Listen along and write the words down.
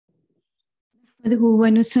نحمده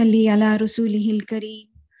ونصلي على رسوله الكريم.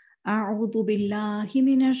 أعوذ بالله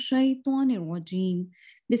من الشيطان الرجيم.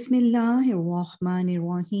 بسم الله الرحمن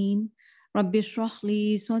الرحيم. رب اشرح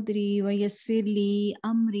لي صدري ويسر لي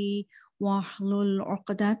أمري واحلل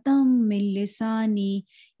عقدة من لساني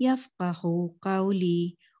يفقه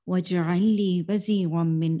قولي واجعل لي وزيرا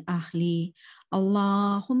من أهلي.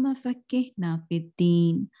 اللهم فقهنا في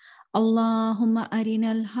الدين. اللهم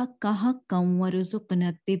أرنا الحق حقا وارزقنا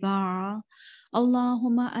اتباعه.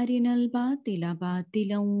 اللهم أرنا الباطل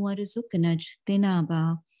باطلا وارزقنا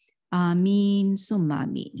اجتنابه. آمين ثم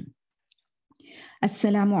آمين.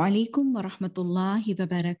 Assalamu alaikum wa rahmatullahi wa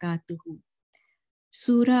barakatuhu.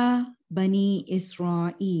 Surah Bani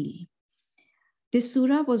Israeel. This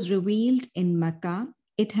surah was revealed in Mecca.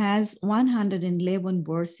 It has 111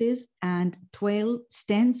 verses and 12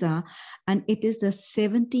 stanza, and it is the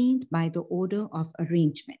 17th by the order of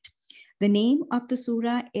arrangement. The name of the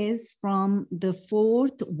surah is from the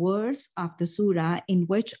 4th verse of the surah, in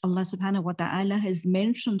which Allah subhanahu wa ta'ala has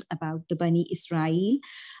mentioned about the Bani Israeel,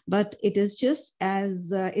 but it is just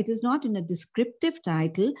as it is not in a descriptive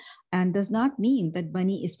title and does not mean that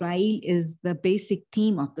Bani Israeel is the basic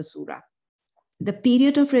theme of the surah. The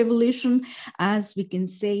period of revelation, as we can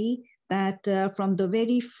say, that from the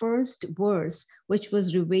very first verse, which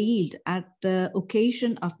was revealed at the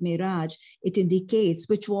occasion of Miraj, it indicates,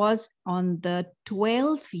 which was on the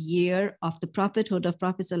 12th year of the prophethood of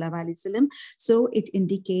Prophet Sallallahu Alaihi Wasallam. So it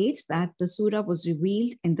indicates that the surah was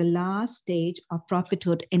revealed in the last stage of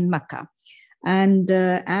prophethood in Makkah. And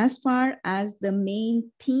as far as the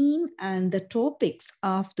main theme and the topics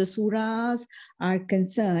of the surahs are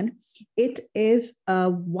concerned, it is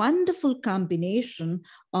a wonderful combination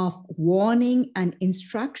of warning and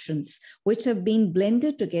instructions, which have been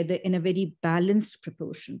blended together in a very balanced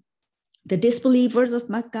proportion. The disbelievers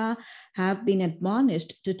of Makkah have been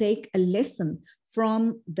admonished to take a lesson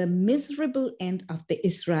from the miserable end of the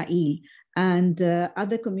Israel and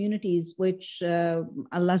other communities which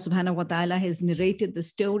Allah subhanahu wa ta'ala has narrated the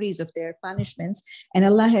stories of their punishments, and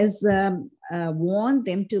Allah has warned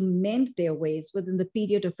them to mend their ways within the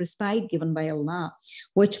period of respite given by Allah,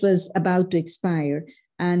 which was about to expire.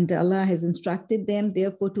 And Allah has instructed them,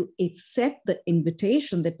 therefore, to accept the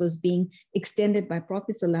invitation that was being extended by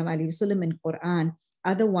Prophet Sallallahu Alaihi Wasallam in Quran.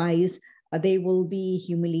 Otherwise, they will be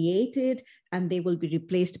humiliated and they will be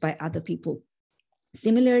replaced by other people.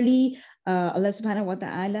 Similarly, Allah subhanahu wa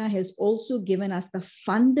ta'ala has also given us the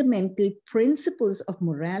fundamental principles of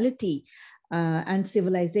morality and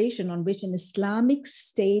civilization on which an Islamic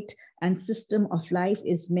state and system of life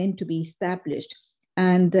is meant to be established.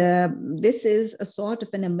 And this is a sort of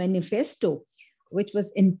a manifesto which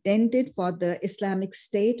was intended for the Islamic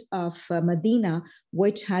state of Medina,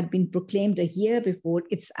 which had been proclaimed a year before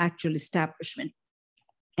its actual establishment.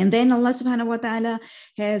 And then Allah subhanahu wa ta'ala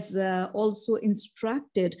has also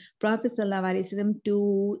instructed Prophet sallallahu alaihi wasallam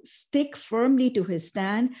to stick firmly to his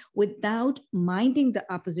stand without minding the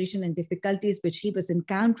opposition and difficulties which he was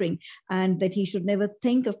encountering, and that he should never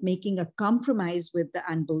think of making a compromise with the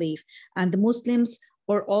unbelief. And the Muslims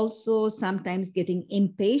were also sometimes getting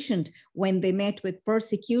impatient when they met with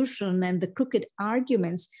persecution and the crooked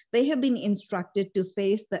arguments. They have been instructed to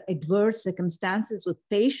face the adverse circumstances with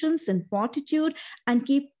patience and fortitude and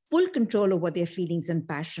keep full control over their feelings and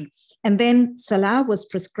passion. And then salah was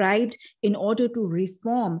prescribed in order to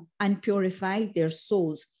reform and purify their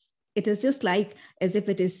souls. It is just like as if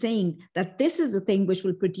it is saying that this is the thing which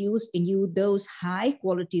will produce in you those high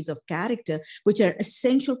qualities of character which are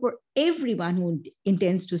essential for everyone who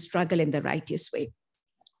intends to struggle in the righteous way.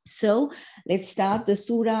 So let's start the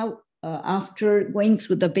surah. After going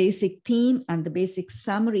through the basic theme and the basic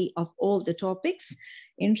summary of all the topics,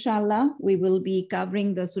 inshallah, we will be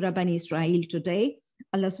covering the Surah Bani Israeel today.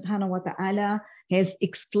 Allah subhanahu wa ta'ala has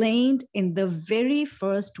explained in the very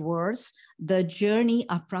first verse the journey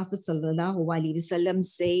of Prophet sallallahu alaihi wasallam,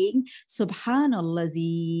 saying,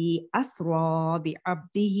 Subhanallazi asra bi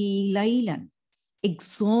abdihi laylan.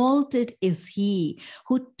 Exalted is he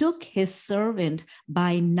who took his servant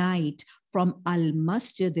by night from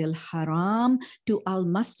Al-Masjid al-Haram to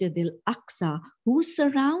Al-Masjid al-Aqsa, whose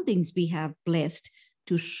surroundings we have blessed,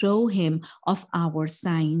 to show him of our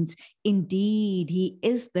signs. Indeed, he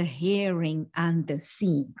is the hearing and the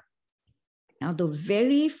seeing. Now, the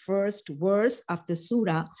very first verse of the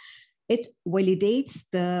surah, it validates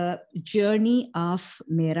the journey of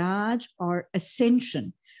Miraj or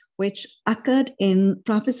ascension, which occurred in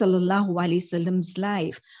Prophet Sallallahu Alaihi Wasallam's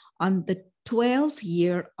life on the 12th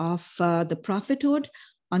year of the prophethood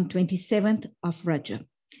on 27th of Rajab.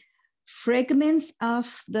 Fragments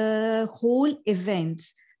of the whole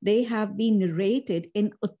events they have been narrated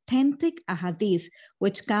in authentic ahadith,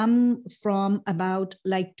 which come from about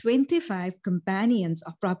like 25 companions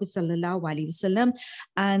of Prophet Sallallahu Alaihi Wasallam.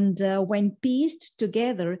 And when pieced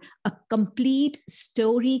together, a complete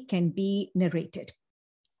story can be narrated.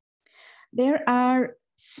 There are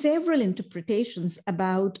several interpretations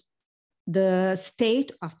about the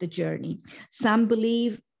state of the journey. Some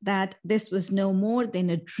believe that this was no more than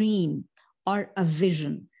a dream or a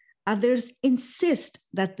vision. Others insist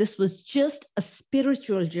that this was just a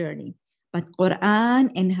spiritual journey. But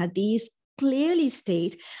Quran and Hadith clearly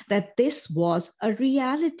state that this was a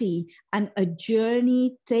reality and a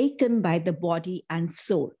journey taken by the body and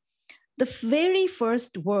soul. The very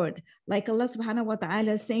first word, like Allah subhanahu wa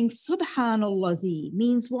ta'ala saying, Subhanallazi,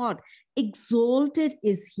 means what? Exalted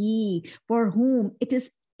is He for whom it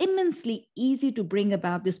is immensely easy to bring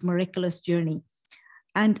about this miraculous journey.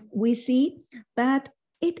 And we see that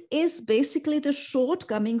it is basically the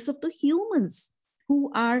shortcomings of the humans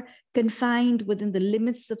who are confined within the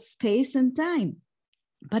limits of space and time.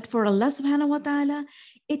 But for Allah subhanahu wa ta'ala,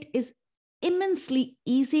 it is immensely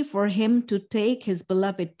easy for him to take his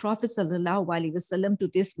beloved Prophet Sallallahu Alaihi Wasallam to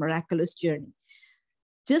this miraculous journey.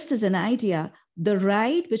 Just as an idea, the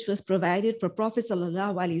ride which was provided for Prophet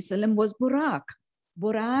Sallallahu Alaihi Wasallam was Warraich.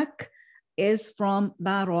 Warraich is from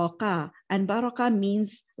Baraka, and Baraka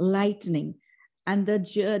means lightning. And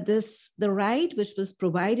the ride which was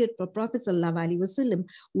provided for Prophet Sallallahu Alaihi Wasallam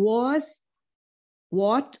was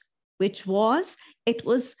what? Which was, it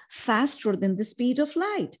was faster than the speed of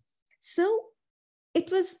light. So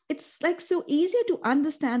it's like so easy to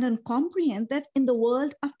understand and comprehend that in the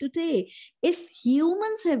world of today, if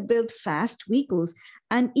humans have built fast vehicles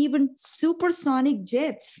and even supersonic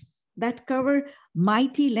jets that cover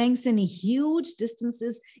mighty lengths and huge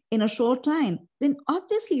distances in a short time, then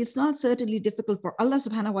obviously it's not certainly difficult for Allah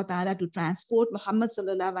subhanahu wa ta'ala to transport Muhammad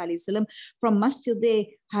sallallahu alaihi wasallam from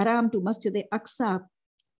Masjid-e-Haram to Masjid-e-Aqsa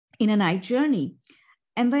in a night journey.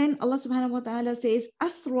 And then Allah subhanahu wa ta'ala says,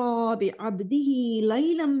 Asra bi abdihi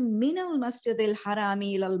laylam min al-masjid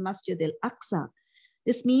al-harami ila al-masjid al-aqsa.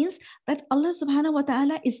 This means that Allah subhanahu wa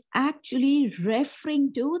ta'ala is actually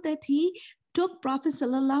referring to that he took Prophet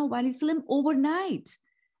sallallahu alaihi wasallam overnight,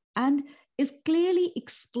 and is clearly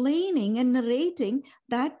explaining and narrating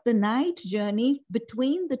that the night journey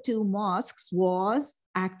between the two mosques was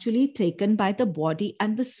actually taken by the body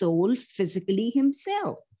and the soul physically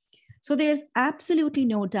himself. So there's absolutely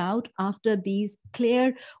no doubt after these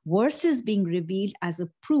clear verses being revealed as a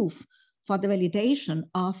proof for the validation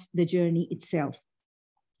of the journey itself.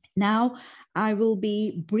 Now, I will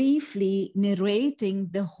be briefly narrating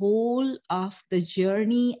the whole of the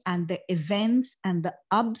journey and the events and the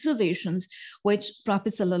observations which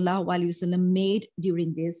Prophet Sallallahu Alaihi Wasallam made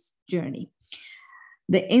during this journey.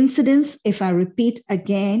 The incidents, if I repeat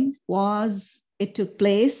again, it took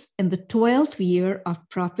place in the 12th year of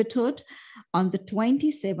prophethood on the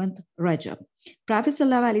 27th Rajab. Prophet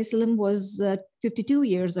Sallallahu Alaihi Wasallam was 52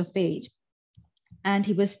 years of age, and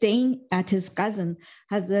he was staying at his cousin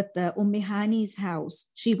Hazrat Hani's house.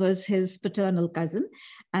 She was his paternal cousin,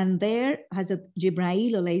 and there Hazrat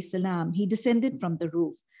Jibreel alayhi salam, he descended from the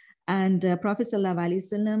roof. And Prophet Sallallahu Alaihi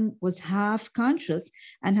Wasallam was half conscious,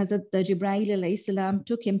 and Hazrat Jibreel alayhi salam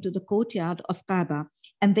took him to the courtyard of Kaaba,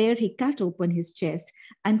 and there he cut open his chest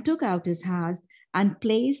and took out his heart and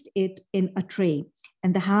placed it in a tray.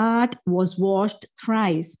 And the heart was washed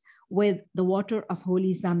thrice with the water of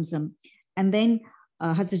holy Zamzam. And then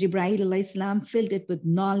Hazrat Jibreel alayhi salam filled it with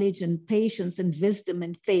knowledge and patience and wisdom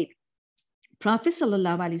and faith. Prophet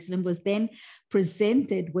Sallallahu Alaihi Wasallam was then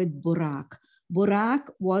presented with Warraich. Warraich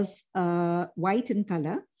was white in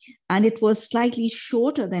color, and it was slightly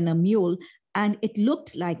shorter than a mule, and it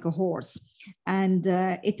looked like a horse. And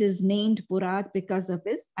it is named Warraich because of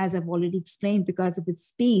this, as I've already explained, because of its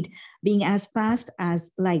speed being as fast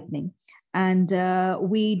as lightning. And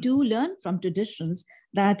we do learn from traditions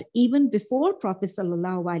that even before Prophet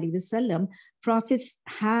Sallallahu Alaihi Wasallam, prophets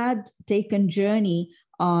had taken journey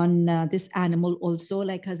on this animal also,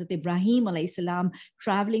 like Hazrat Ibrahim alayhi salam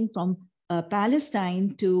traveling from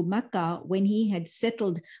Palestine to Mecca when he had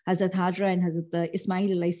settled Hazrat Hajra and Hazrat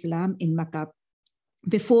Ismail alayhi salam in Mecca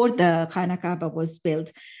before the Khana Kaaba was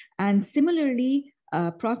built. And similarly,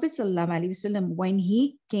 Prophet Sallallahu Alaihi Wasallam, when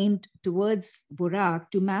he came towards Warraich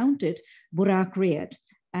to mount it, Warraich reared,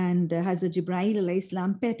 and Hazrat Jibreel alayhi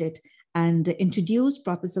salam pet it and introduced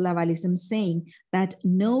Prophet Sallallahu Alaihi Wasallam, saying that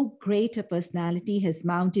no greater personality has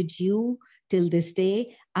mounted you till this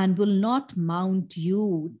day and will not mount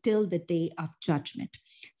you till the day of judgment.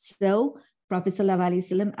 So Prophet Sallallahu Alaihi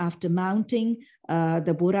Wasallam, after mounting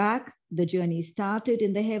the Warraich, the journey started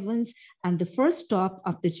in the heavens, and the first stop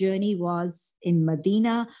of the journey was in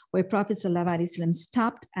Medina, where Prophet ﷺ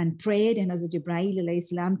stopped and prayed, and Hazrat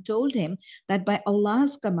Jibreel told him that by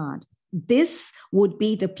Allah's command, this would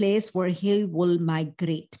be the place where he will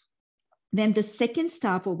migrate. Then the second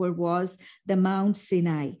stopover was the Mount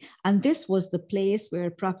Sinai. And this was the place where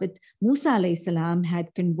Prophet Musa alayhi salam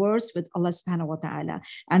had conversed with Allah subhanahu wa ta'ala.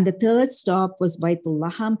 And the third stop was Baitul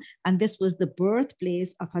Laham. And this was the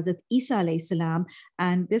birthplace of Hazrat Isa alayhi salam.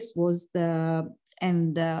 And this was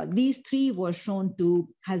these three were shown to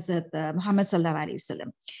Hazrat Muhammad sallallahu alayhi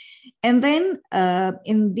wasallam. And then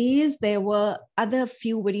in these, there were other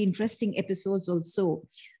few very interesting episodes also.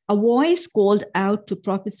 A voice called out to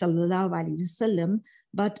Prophet sallallahu alaihi wasallam,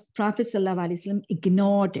 but Prophet sallallahu alaihi wasallam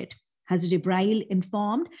ignored it. Hazrat Ibrahim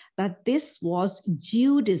informed that this was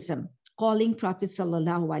Judaism calling Prophet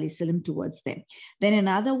sallallahu alaihi wasallam towards them. Then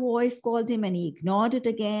another voice called him and he ignored it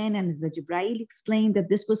again. And Hazrat Ibrahim explained that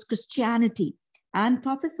this was Christianity. And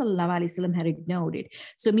Prophet sallallahu alaihi wasallam had ignored it.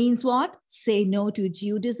 So means what? Say no to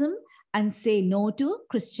Judaism and say no to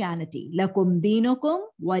Christianity. Lakum dinukum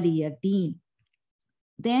waliya deen.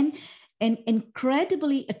 Then an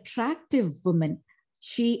incredibly attractive woman,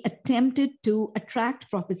 she attempted to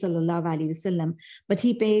attract Prophet sallallahu alaihi wasallam, but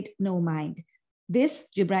he paid no mind. This,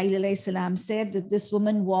 Jibreel alayhi salam said that this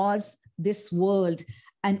woman was this world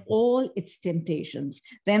and all its temptations.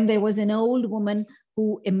 Then there was an old woman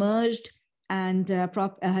who emerged, and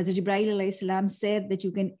Hazrat Jibreel alayhi salam said that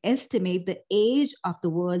you can estimate the age of the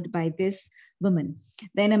world by this woman.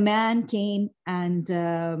 Then a man came and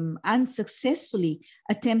unsuccessfully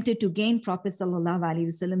attempted to gain Prophet sallallahu alaihi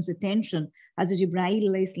wasallam's attention. Hazrat Jibreel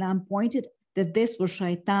alayhi salam pointed that this was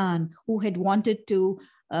Shaitan, who had wanted to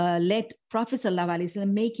let Prophet sallallahu alaihi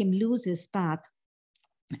wasallam make him lose his path.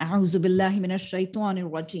 And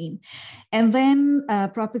then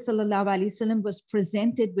Prophet sallallahu alaihi wasallam was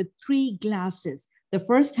presented with 3 glasses. The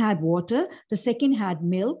first had water, the second had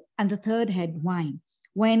milk, and the third had wine.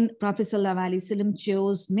 When Prophet sallallahu alaihi wasallam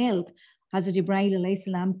chose milk, Hazrat Ibrahim alayhi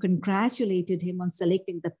salam congratulated him on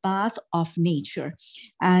selecting the path of nature.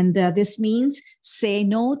 And this means say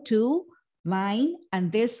no to wine,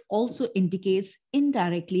 and this also indicates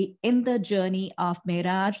indirectly in the journey of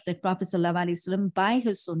Miraj that Prophet sallallahu alaihi wasallam by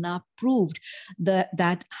his sunnah proved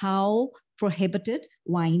that how prohibited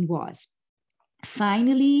wine was.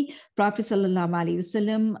 Finally, Prophet sallallahu alaihi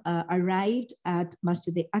wasallam arrived at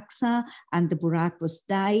Masjid al-Aqsa, and the Buraq was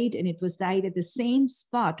tied, and it was tied at the same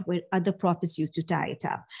spot where other prophets used to tie it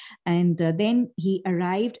up. And then he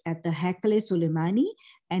arrived at the Haikal Suleimani,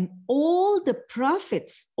 and all the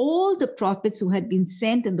prophets who had been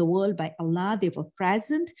sent in the world by Allah, they were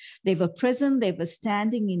present, they were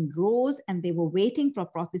standing in rows, and they were waiting for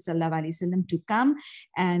Prophet sallallahu alaihi wasallam to come,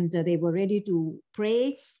 and they were ready to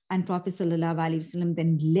pray. And Prophet sallallahu alaihi wasallam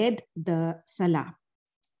then led the salah.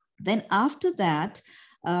 Then after that,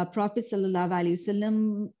 Prophet sallallahu alaihi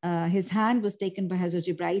wasallam, his hand was taken by Hazrat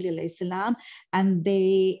Jibreel alayhi salam, and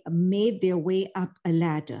they made their way up a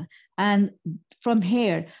ladder. And from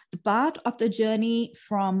here, the part of the journey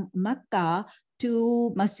from Makkah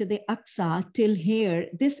to Masjid al-Aqsa till here,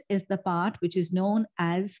 this is the part which is known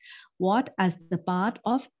as what? As the part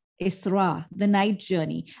of Isra, the night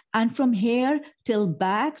journey. And from here till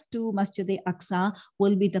back to Masjid al-Aqsa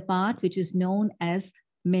will be the part which is known as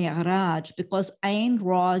Mi'raj, because Ain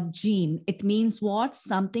Ra Jim, it means what?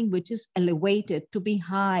 Something which is elevated, to be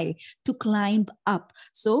high, to climb up.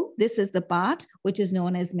 So this is the part which is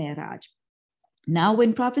known as Mi'raj. Now,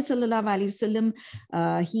 when Prophet sallallahu alaihi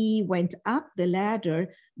wasallam he went up the ladder,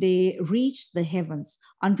 they reached the heavens.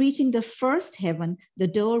 On reaching the first heaven, the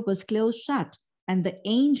door was closed shut, and the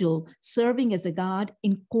angel serving as a guard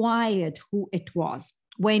inquired who it was.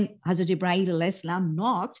 When Hazrat Jibreel alayhi salam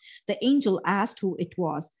knocked, the angel asked who it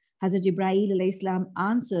was. Hazrat Jibreel alayhi salam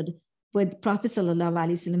answered with Prophet sallallahu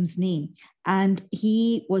alaihi wasallam's name, and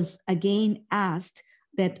he was again asked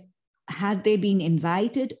that had they been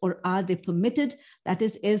invited or are they permitted? That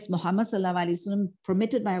is Muhammad sallallahu alaihi wasallam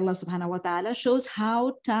permitted by Allah subhanahu wa ta'ala? Shows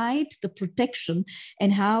how tight the protection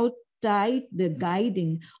and how tight the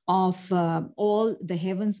guiding of all the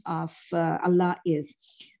heavens of Allah is.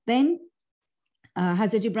 Then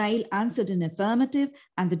Hazrat Jibreel answered in affirmative,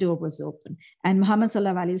 and the door was open. And Muhammad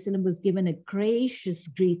sallallahu alaihi wasallam was given a gracious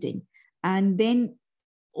greeting. And then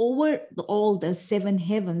over all the 7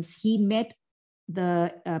 heavens, he met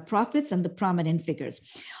the prophets and the prominent figures.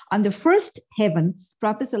 On the first heaven,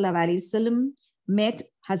 Prophet sallallahu alaihi wasallam met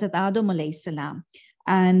Hazrat Adam alayhi salam.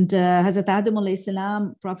 And Hazrat Adam alayhi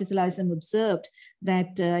salam, Prophet observed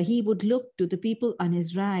that he would look to the people on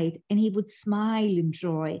his right and he would smile in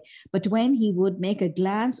joy. But when he would make a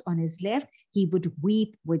glance on his left, he would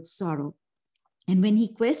weep with sorrow. And when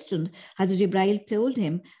he questioned, Hazrat Jibreel told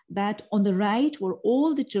him that on the right were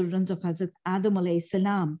all the children of Hazrat Adam alayhi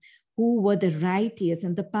salam, who were the righteous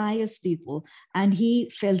and the pious people, and he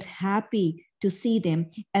felt happy to see them.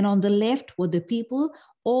 And on the left were the people,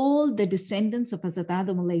 all the descendants of Hazrat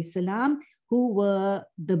Adam alayhi salam, who were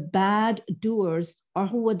the bad doers or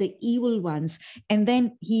who were the evil ones. And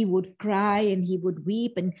then he would cry and he would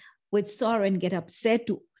weep and with sorrow and get upset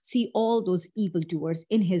to see all those evildoers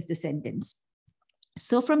in his descendants.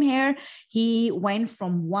 So from here, he went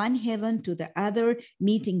from one heaven to the other,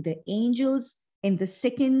 meeting the angels. In the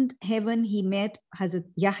second heaven, he met Hazrat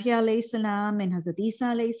Yahya alayhi salam and Hazrat Isa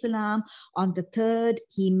alayhi salam. On the third,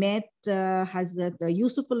 he met Hazrat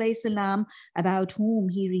Yusuf alayhi salam, about whom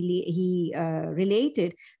he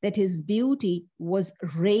related that his beauty was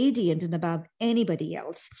radiant and above anybody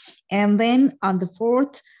else. And then on the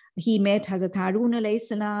fourth, he met Hazrat Harun alayhi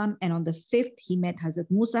salam, and on the fifth, he met Hazrat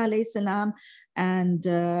Musa alayhi salam, and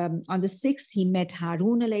on the sixth, he met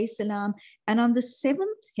Harun alayhi salam, and on the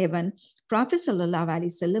seventh heaven, Prophet sallallahu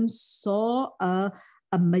alaihi wasallam saw a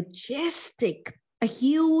majestic, a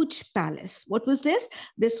huge palace. What was this?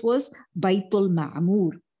 This was Baitul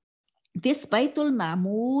Ma'mur. This Baitul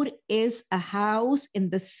Ma'mur is a house in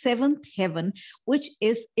the seventh heaven, which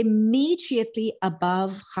is immediately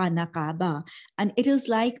above Khana Kaaba. And it is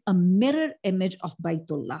like a mirror image of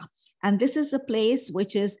Baitullah. And this is a place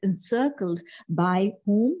which is encircled by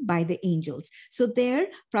whom? By the angels. So there,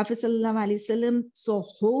 Prophet ﷺ saw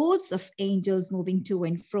hosts of angels moving to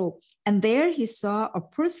and fro. And there he saw a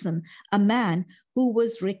person, a man, who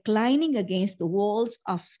was reclining against the walls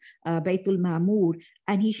of Baitul Ma'mur,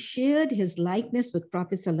 and he shared his likeness with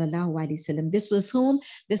Prophet sallallahu alaihi wasallam. This was whom?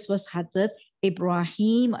 This was Hazrat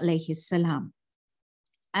Ibrahim alayhi salam.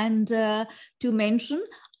 And to mention,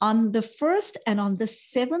 on the first and on the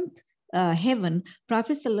seventh heaven,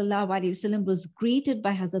 Prophet sallallahu alaihi wasallam was greeted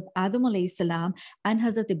by Hazrat Adam alayhi salam and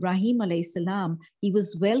Hazrat Ibrahim alayhi salam. He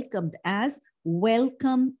was welcomed as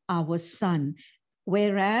 "Welcome our son."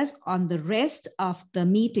 Whereas on the rest of the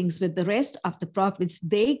meetings with the rest of the prophets,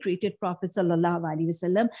 they greeted Prophet sallallahu alaihi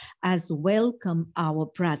wasallam as "Welcome our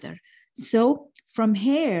brother." So from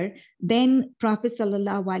here, then Prophet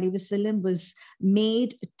sallallahu alaihi wasallam was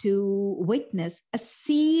made to witness a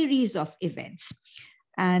series of events.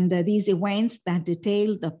 And these events that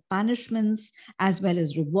detail the punishments as well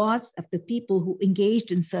as rewards of the people who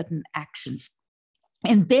engaged in certain actions.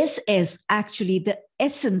 And this is actually the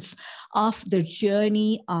essence of the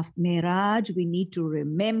journey of Miraj. We need to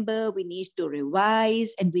remember, we need to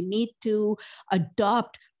revise, and we need to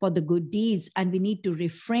adopt for the good deeds, and we need to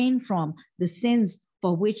refrain from the sins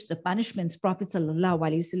for which the punishments Prophet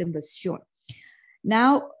ﷺ was sure.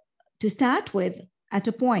 Now, to start with, at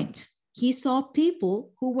a point, he saw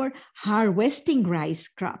people who were harvesting rice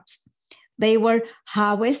crops. They were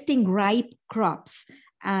harvesting ripe crops.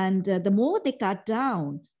 And the more they cut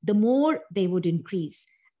down, the more they would increase.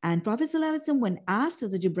 And Prophet ﷺ, when asked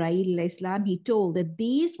as a Jibreel, he told that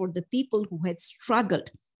these were the people who had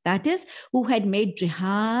struggled. That is, who had made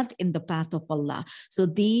jihad in the path of Allah. So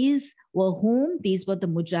these were whom? These were the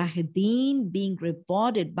mujahideen being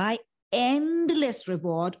rewarded by endless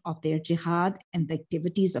reward of their jihad and the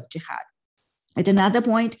activities of jihad. At another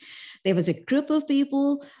point, there was a group of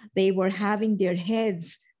people, they were having their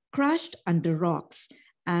heads crushed under rocks.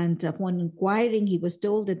 And upon inquiring, he was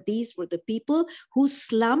told that these were the people whose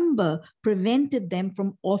slumber prevented them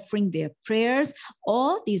from offering their prayers,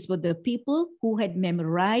 or these were the people who had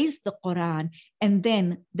memorized the Quran and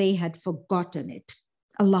then they had forgotten it.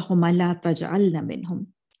 Allahumma la taj'alna minhum.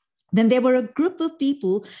 Then there were a group of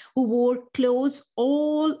people who wore clothes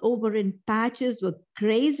all over in patches, were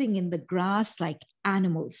grazing in the grass like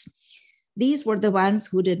animals. These were the ones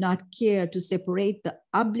who did not care to separate the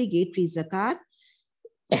obligatory zakat,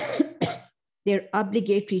 their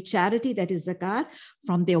obligatory charity, that is zakat,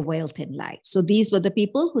 from their wealth and life. So these were the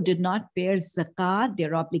people who did not bear zakat,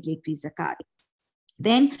 their obligatory zakat.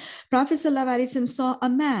 Then Prophet ﷺ saw a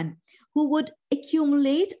man who would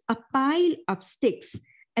accumulate a pile of sticks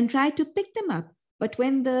and try to pick them up. But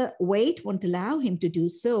when the weight won't allow him to do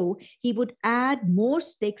so, he would add more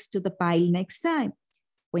sticks to the pile next time.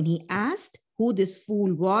 When he asked who this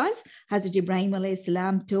fool was, Hazrat Ibrahim alayhi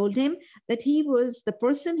salam told him that he was the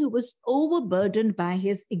person who was overburdened by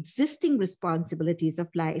his existing responsibilities of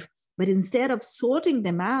life. But instead of sorting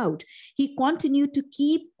them out, he continued to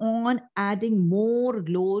keep on adding more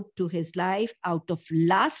load to his life out of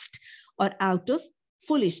lust or out of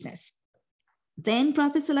foolishness. Then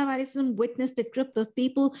Prophet ﷺ witnessed a group of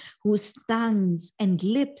people whose tongues and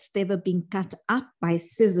lips, they were being cut up by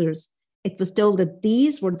scissors. It was told that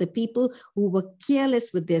these were the people who were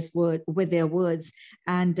careless with their words,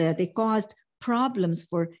 and they caused problems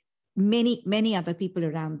for many other people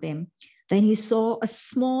around them. Then he saw a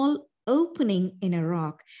small opening in a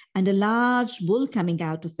rock and a large bull coming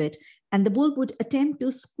out of it, and the bull would attempt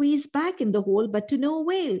to squeeze back in the hole, but to no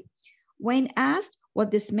avail. When asked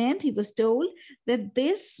what this meant, he was told that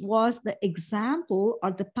this was the example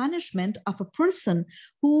or the punishment of a person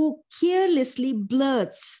who carelessly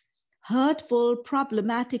blurts hurtful,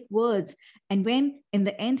 problematic words. And when in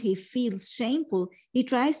the end he feels shameful, he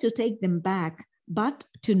tries to take them back, but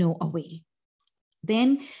to no avail.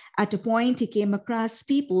 Then at a point, he came across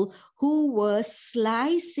people who were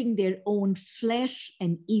slicing their own flesh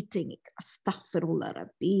and eating it. Astaghfirullah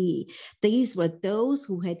Rabbi. These were those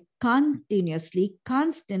who had constantly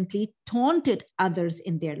taunted others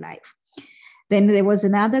in their life. Then there was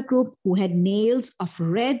another group who had nails of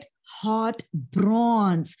red hot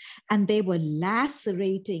bronze, and they were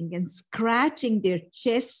lacerating and scratching their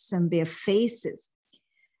chests and their faces.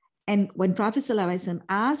 And when Prophet ﷺ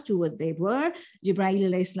asked who they were,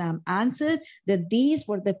 Jibreel answered that these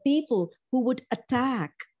were the people who would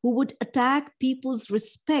attack people's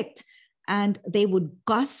respect, and they would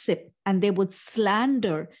gossip and they would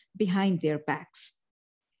slander behind their backs.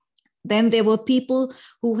 Then there were people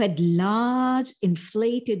who had large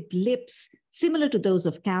inflated lips, similar to those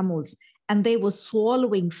of camels, and they were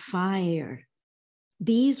swallowing fire.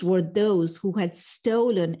 These were those who had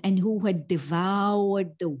stolen and who had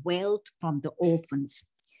devoured the wealth from the orphans.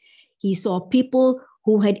 He saw people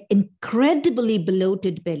who had incredibly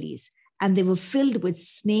bloated bellies, and they were filled with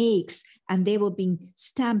snakes, and they were being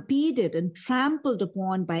stampeded and trampled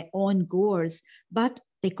upon by ongoers, but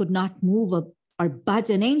they could not move or budge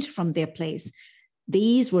an inch from their place.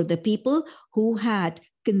 These were the people who had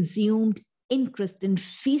consumed interest and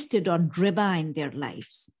feasted on riba in their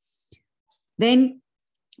lives. Then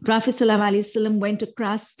Prophet ﷺ went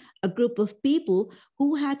across a group of people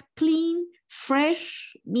who had clean,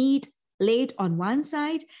 fresh meat laid on one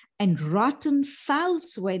side and rotten,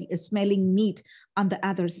 foul-smelling meat on the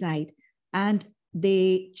other side. And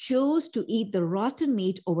they chose to eat the rotten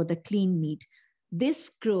meat over the clean meat. This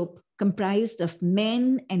group comprised of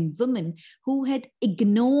men and women who had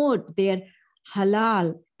ignored their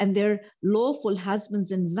halal and their lawful husbands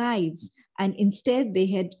and wives, and instead they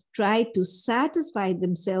had tried to satisfy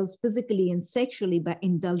themselves physically and sexually by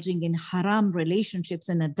indulging in haram relationships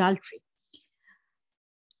and adultery.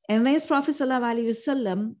 And as Prophet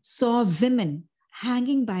ﷺ saw women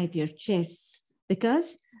hanging by their chests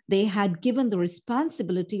because they had given the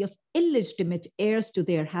responsibility of illegitimate heirs to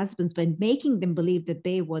their husbands by making them believe that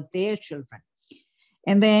they were their children.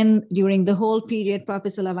 And then during the whole period,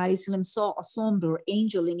 Prophet ﷺ saw a somber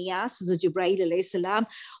angel, and he asked Jibreel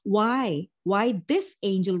why this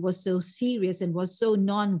angel was so serious and was so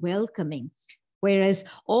non-welcoming. Whereas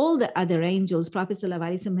all the other angels Prophet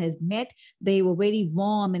ﷺ has met, they were very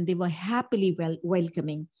warm and they were happily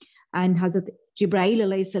welcoming. And Hazrat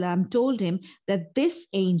Jibreel told him that this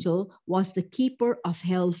angel was the keeper of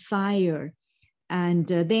hellfire. And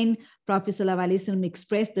then Prophet ﷺ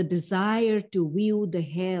expressed the desire to view the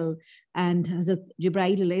hell. And Hazrat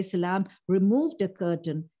Jibreel removed the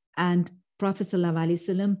curtain, and Prophet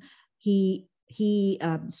ﷺ, he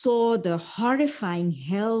saw the horrifying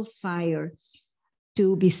hellfire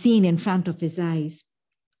to be seen in front of his eyes.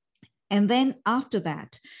 And then after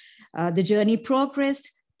that, the journey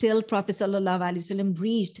progressed till Prophet ﷺ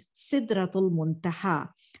reached Sidratul Muntaha.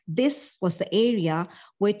 This was the area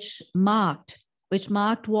which marked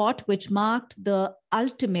what? Which marked the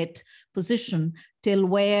ultimate position till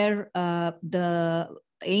where the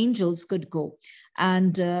angels could go.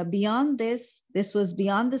 And beyond this was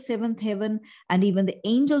beyond the seventh heaven, and even the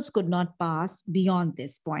angels could not pass beyond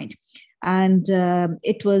this point. And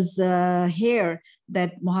it was here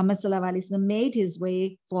that Muhammad ﷺ made his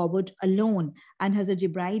way forward alone, and Hazrat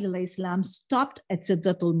Jibreel stopped at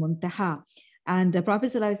Sidratul Muntaha. And the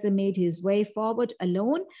Prophet ﷺ made his way forward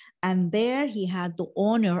alone, and there he had the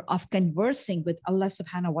honor of conversing with Allah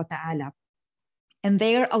subhanahu wa ta'ala. And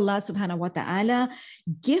there Allah subhanahu wa ta'ala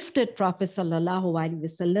gifted Prophet sallallahu alaihi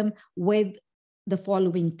wasallam with the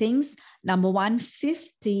following things. Number one,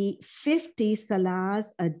 50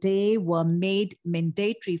 salahs a day were made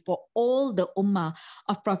mandatory for all the ummah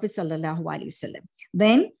of Prophet sallallahu alaihi wasallam.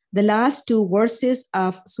 Then the last two verses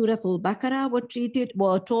of Surah Al-Baqarah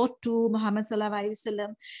were taught to Muhammad sallallahu alaihi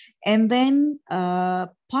wasallam. And then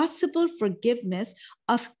possible forgiveness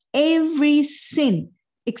of every sin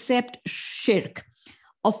except shirk,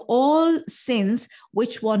 of all sins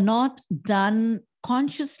which were not done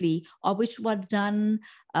consciously or which were done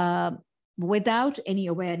without any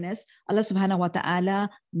awareness, Allah subhanahu wa ta'ala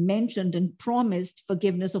mentioned and promised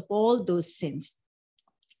forgiveness of all those sins.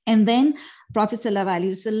 And then Prophet sallallahu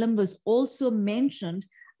alaihi wasallam was also mentioned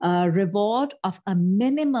a reward of a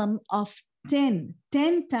minimum of 10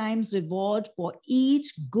 times reward for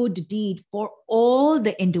each good deed for all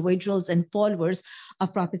the individuals and followers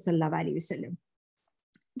of Prophet sallallahu alaihi wasallam.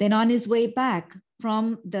 Then on his way back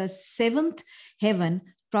from the seventh heaven,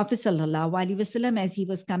 Prophet sallallahu alaihi wasallam, as he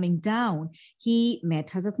was coming down, he met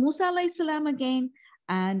Hazrat Musa alayhi salam again,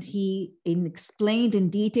 and he explained in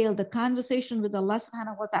detail the conversation with Allah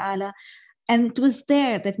subhanahu wa ta'ala. And it was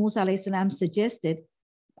there that Musa alayhi salam suggested,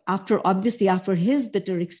 after his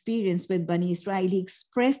bitter experience with Bani Israeel, he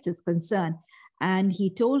expressed his concern. And he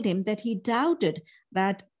told him that he doubted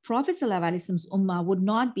that Prophet sallallahu alaihi wasallam's ummah would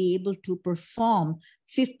not be able to perform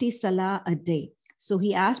 50 salah a day. So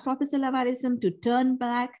he asked Prophet sallallahu alaihi wasallam to turn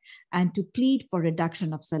back and to plead for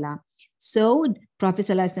reduction of salah. So Prophet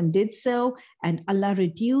sallallahu alaihi wasallam did so, and Allah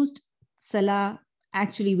reduced salah.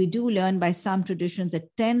 Actually, we do learn by some traditions that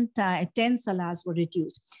 10 salahs were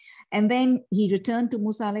reduced. And then he returned to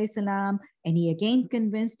Musa alayhi salam, and he again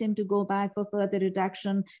convinced him to go back for further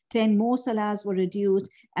reduction. 10 more salahs were reduced.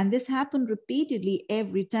 And this happened repeatedly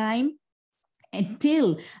every time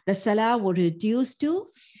until the salah were reduced to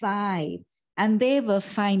 5. And they were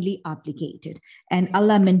finally obligated. And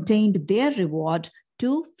Allah maintained their reward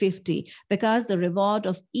to 50, because the reward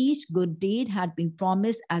of each good deed had been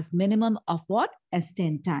promised as minimum of what? As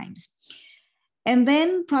 10 times. And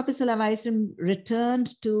then Prophet ﷺ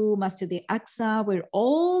returned to Masjid al-Aqsa, where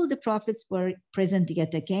all the prophets were present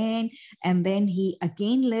yet again. And then he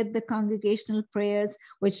again led the congregational prayers,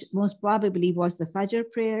 which most probably was the Fajr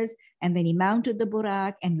prayers. And then he mounted the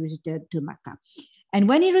Buraq and returned to Mecca. And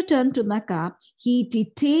when he returned to Mecca, he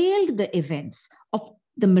detailed the events of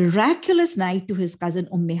the miraculous night to his cousin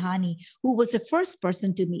Hani, who was the first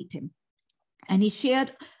person to meet him. And he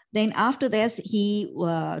shared. Then after this, he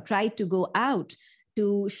tried to go out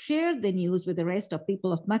to share the news with the rest of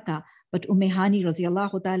people of Mecca. But Hani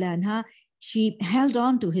radiallahu ta'ala anha, she held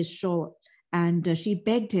on to his shore, and she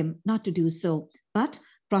begged him not to do so. But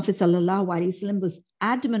Prophet sallallahu alaihi wasallam was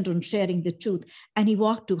adamant on sharing the truth, and he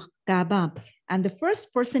walked to Kaaba. And the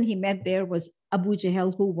first person he met there was Abu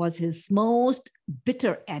Jahl, who was his most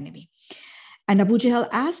bitter enemy. And Abu Jahl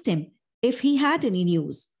asked him if he had any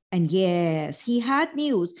news. And yes, he had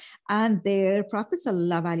news. And there, Prophet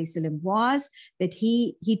ﷺ was that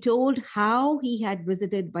he told how he had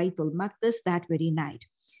visited Baitul Maqdis that very night.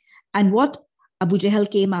 And what Abu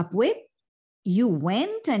Jahl came up with, you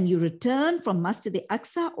went and you returned from Masjid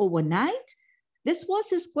al-Aqsa overnight? This was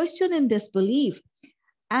his question in disbelief.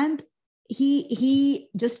 And he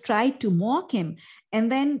just tried to mock him.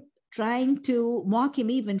 And then trying to mock him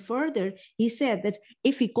even further, he said that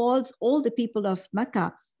if he calls all the people of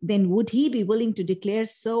Mecca, then would he be willing to declare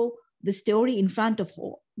so the story in front of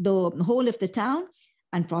the whole of the town?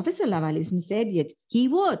 And Prophet ﷺ said, yes, he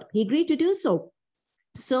would. He agreed to do so.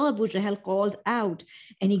 So Abu Jahl called out,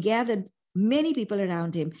 and he gathered many people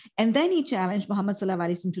around him. And then he challenged Muhammad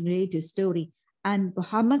ﷺ to narrate his story. And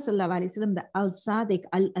Muhammad ﷺ, the Al-Sadiq,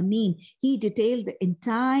 Al-Amin, he detailed the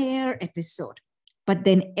entire episode. But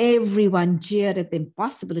then everyone jeered at the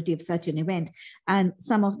impossibility of such an event. And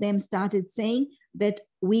some of them started saying that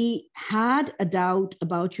we had a doubt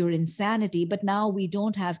about your insanity, but now we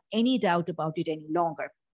don't have any doubt about it any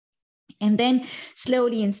longer. And then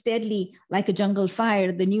slowly and steadily, like a jungle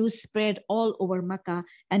fire, the news spread all over Mecca.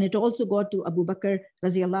 And it also got to Abu Bakr,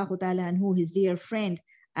 radiallahu ta'ala anhu, his dear friend.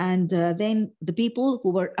 And then the people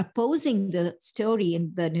who were opposing the story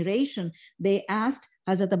in the narration, they asked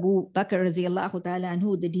Hazrat Abu Bakr radiallahu ta'ala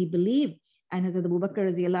anhu, did he believe? And Hazrat Abu Bakr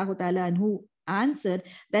radiallahu ta'ala anhu answered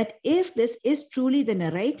that if this is truly the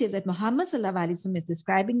narrative that Muhammad sallallahu alaihi wasallam is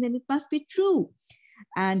describing, then it must be true.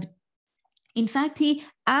 And in fact, he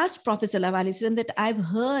asked Prophet sallallahu alaihi wasallam that I've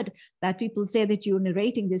heard that people say that you're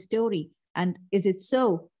narrating this story. And is it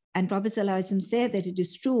so? And Prophet ﷺ said that it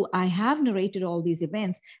is true. I have narrated all these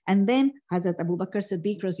events. And then Hazrat Abu Bakr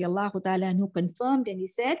Siddiq radiallahu ta'ala anhu confirmed, and he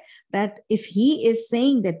said that if he is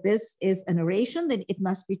saying that this is a narration, then it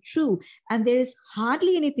must be true. And there is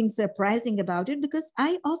hardly anything surprising about it, because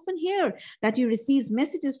I often hear that he receives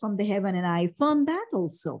messages from the heaven, and I affirm that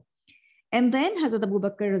also. And then Hazrat Abu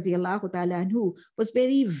Bakr radiallahu ta'ala anhu was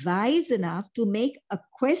very wise enough to make a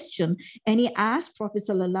question, and he asked Prophet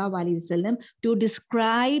sallallahu alaihi wasallam to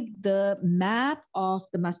describe the map of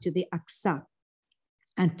the Masjid al-Aqsa.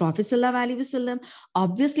 And Prophet ﷺ,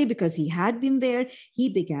 obviously because he had been there, he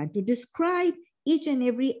began to describe each and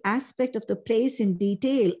every aspect of the place in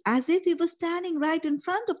detail as if he was standing right in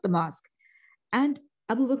front of the mosque. And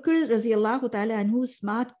Abu Bakr radiallahu ta'ala anhu's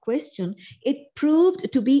smart question, it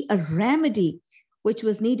proved to be a remedy which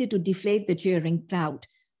was needed to deflate the jeering crowd.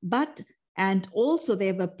 And also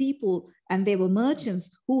there were people and there were merchants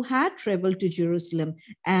who had traveled to Jerusalem,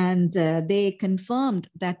 and they confirmed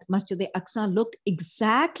that Masjid al-Aqsa looked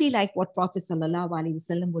exactly like what Prophet sallallahu alaihi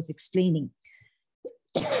wasallam was explaining.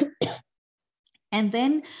 And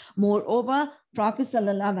then, moreover, Prophet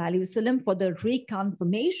sallallahu alaihi wasallam, for the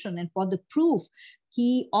reconfirmation and for the proof,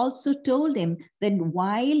 he also told him that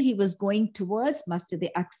while he was going towards Masjid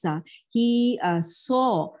al-Aqsa, he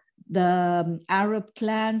saw the Arab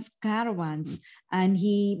clans' caravans, and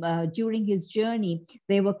during his journey,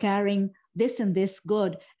 they were carrying this and this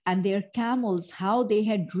good, and their camels, how they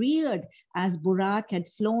had reared as Warraich had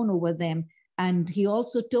flown over them. And he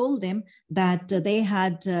also told them that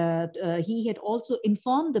he had also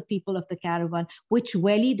informed the people of the caravan which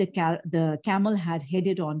valley the camel had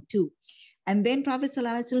headed on to. And then Prophet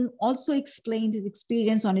ﷺ also explained his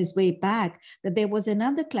experience on his way back, that there was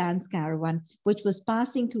another clan's caravan which was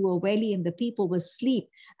passing through a valley and the people were asleep.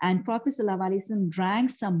 And Prophet ﷺ drank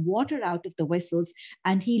some water out of the vessels,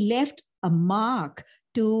 and he left a mark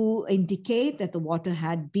to indicate that the water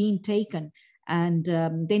had been taken. And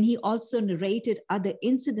then he also narrated other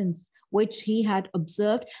incidents which he had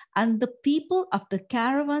observed. And the people of the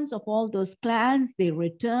caravans of all those clans, they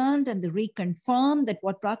returned and they reconfirmed that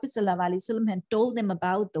what Prophet ﷺ had told them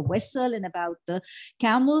about the vessel and about the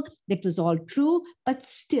camel, that was all true. But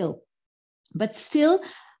still,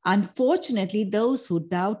 unfortunately, those who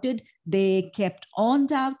doubted, they kept on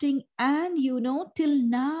doubting. And, till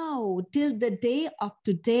now, till the day of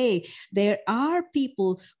today, there are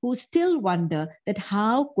people who still wonder that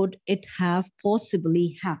how could it have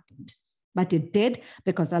possibly happened? But it did,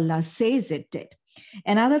 because Allah says it did.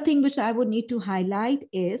 Another thing which I would need to highlight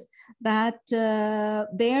is that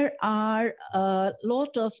there are a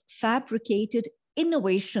lot of fabricated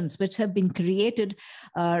innovations which have been created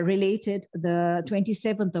related the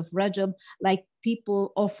 27th of Rajab, like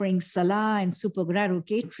people offering salah and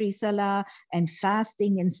supererogatory salah and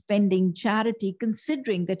fasting and spending charity,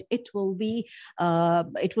 considering that it will be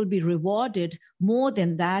rewarded more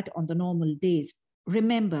than that on the normal days.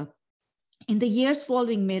 Remember, in the years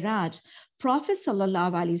following Miraj, Prophet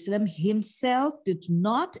ﷺ himself did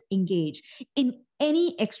not engage in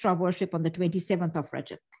any extra worship on the 27th of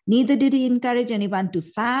Rajab. Neither did he encourage anyone to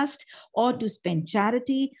fast or to spend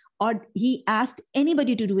charity, or he asked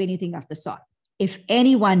anybody to do anything of the sort. If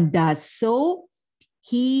anyone does so,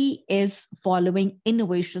 he is following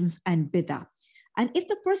innovations and bid'ah. And if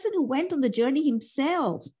the person who went on the journey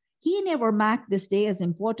himself, he never marked this day as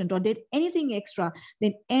important or did anything extra,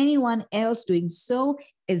 then anyone else doing so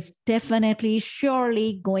is definitely,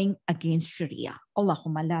 surely going against Sharia.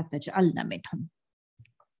 Allahumma la taj'alna minhum.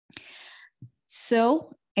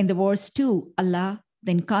 So in the verse 2, Allah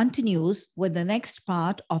then continues with the next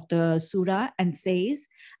part of the surah and says,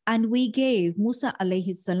 and we gave Musa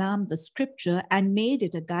alayhi salam the scripture and made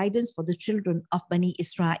it a guidance for the children of Bani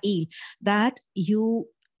Israel, that you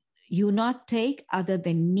not take other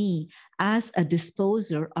than me as a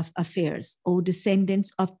disposer of affairs, O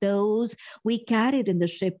descendants of those we carried in the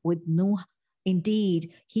ship with Nuh.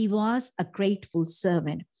 Indeed, he was a grateful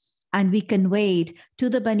servant. And we conveyed to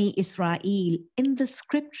the Bani Israel in the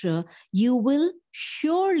scripture, you will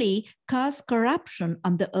surely cause corruption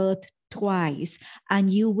on the earth twice,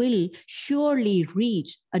 and you will surely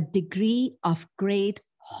reach a degree of great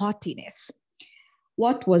haughtiness.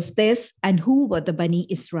 What was this, and who were the Bani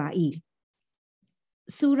Israel?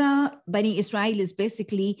 Surah Bani Israel is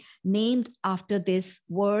basically named after this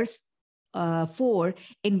verse 4,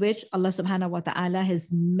 in which Allah subhanahu wa ta'ala has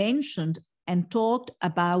mentioned and talked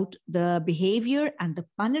about the behavior and the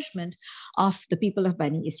punishment of the people of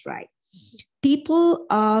Bani Israel. People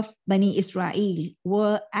of Bani Israel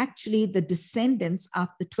were actually the descendants of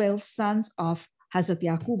the 12 sons of Hazrat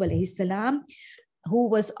Yaqub alayhi salam, who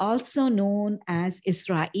was also known as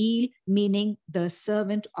Israeel, meaning the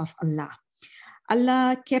servant of Allah.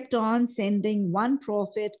 Allah kept on sending one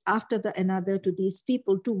prophet after another to these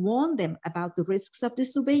people to warn them about the risks of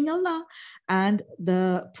disobeying Allah and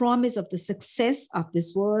the promise of the success of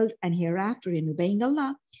this world and hereafter in obeying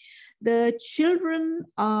Allah. The children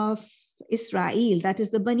of Israel, that is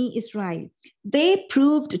the Bani Israel, they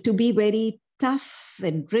proved to be very tough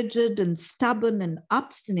and rigid and stubborn and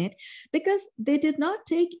obstinate because they did not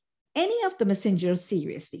take any of the messengers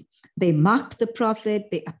seriously. They mocked the prophet,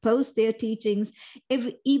 they opposed their teachings,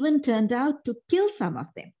 even turned out to kill some of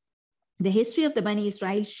them. The history of the Bani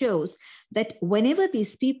Israel shows that whenever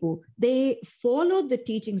these people, they followed the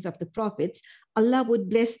teachings of the prophets, Allah would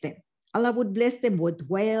bless them. Allah would bless them with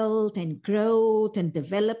wealth and growth and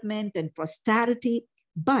development and prosperity.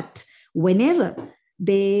 But whenever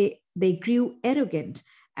they grew arrogant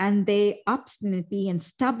and they obstinately and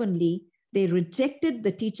stubbornly, they rejected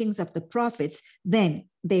the teachings of the prophets, then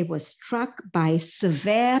they were struck by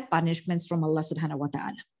severe punishments from Allah subhanahu wa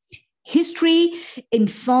ta'ala. History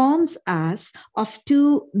informs us of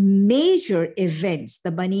two major events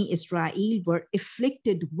the Bani Israel were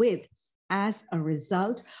afflicted with as a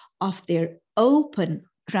result of their open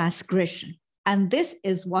transgression. And this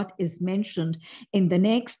is what is mentioned in the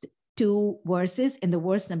next two verses, in the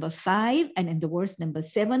verse number 5 and in the verse number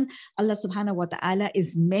 7. Allah subhanahu wa ta'ala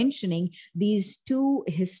is mentioning these two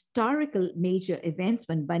historical major events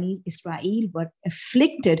when Bani Israel were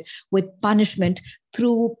afflicted with punishment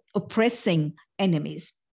through oppressing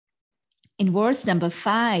enemies. In verse number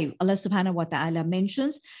 5, Allah subhanahu wa ta'ala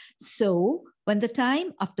mentions, so when the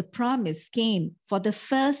time of the promise came for the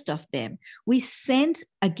first of them, we sent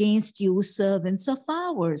against you servants of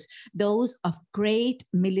ours, those of great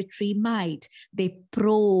military might. They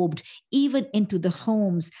probed even into the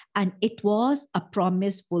homes, and it was a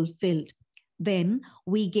promise fulfilled. Then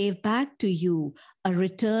we gave back to you a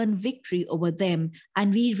return victory over them,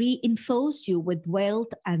 and we reinforced you with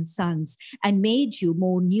wealth and sons, and made you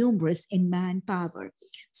more numerous in manpower.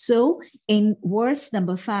 So in verse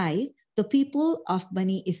number 5, the people of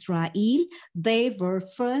Bani Israel, they were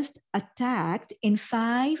first attacked in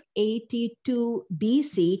 582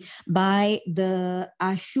 BC by the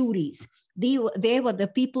Ashuris. They were the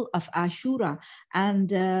people of Ashura, and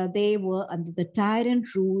they were under the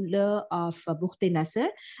tyrant ruler of Bukhtinasr,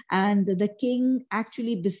 and the king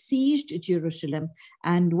actually besieged Jerusalem,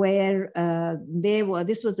 and where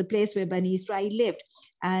this was the place where Bani Israel lived,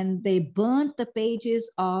 and they burnt the pages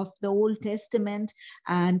of the Old Testament,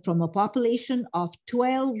 and from a population of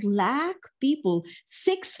 12 lakh people,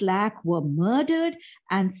 6 lakh were murdered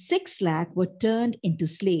and 6 lakh were turned into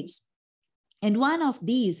slaves. And one of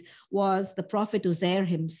these was the Prophet Uzair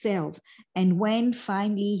himself. And when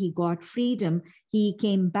finally he got freedom, he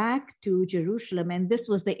came back to Jerusalem. And this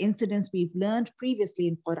was the incidents we've learned previously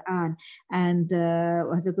in Quran. And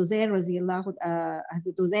Hazrat Uzair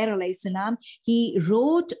alayhi salam, he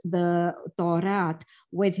wrote the Torah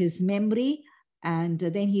with his memory. And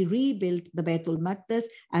then he rebuilt the Baitul Maqdis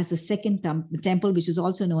as the second temple, which is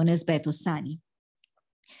also known as Baitul Sani.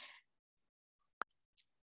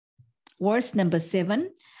 Verse number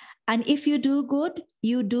 7, and if you do good,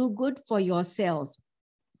 you do good for yourselves.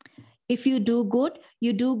 If you do good,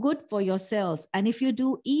 you do good for yourselves. And if you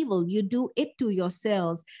do evil, you do it to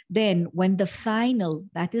yourselves. Then when the final,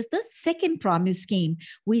 that is the second promise came,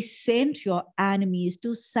 we sent your enemies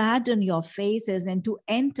to sadden your faces and to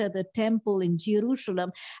enter the temple in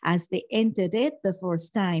Jerusalem as they entered it the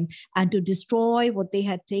first time, and to destroy what they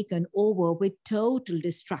had taken over with total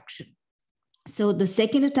destruction. So the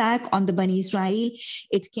second attack on the Bani Israel,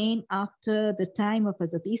 it came after the time of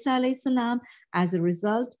Hazrat Isa alayhi salam as a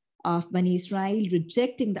result of Bani Israel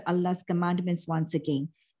rejecting the Allah's commandments once again.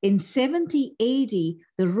 In 70 AD,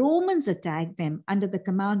 the Romans attacked them under the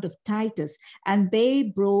command of Titus, and they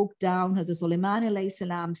broke down Hazrat Sulaiman alayhi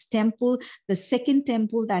salam's temple, the second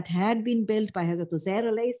temple that had been built by Hazrat Uzair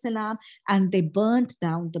alayhi salam, and they burnt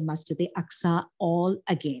down the Masjid al-Aqsa all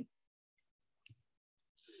again.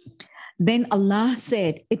 Then Allah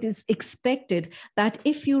said, it is expected that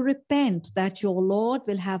if you repent, that your Lord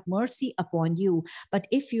will have mercy upon you. But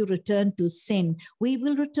if you return to sin, we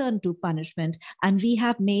will return to punishment. And we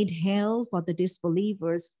have made hell for the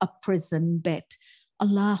disbelievers a prison bed.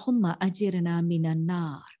 Allahumma ajirna minan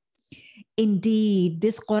nar. Indeed,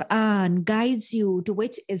 this Quran guides you to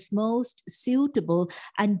which is most suitable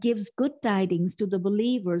and gives good tidings to the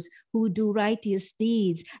believers who do righteous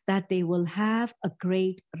deeds, that they will have a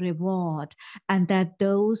great reward, and that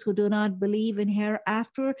those who do not believe in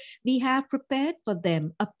hereafter, we have prepared for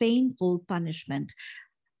them a painful punishment.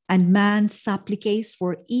 And man supplicates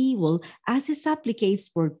for evil as he supplicates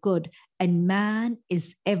for good, and man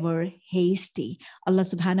is ever hasty. Allah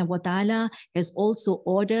subhanahu wa ta'ala has also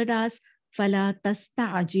ordered us, فَلَا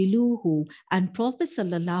تَسْتَعْجِلُوهُ, and Prophet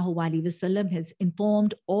sallallahu alaihi wasallam has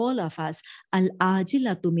informed all of us,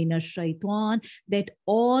 al-ajilatu min ash-shaytan, that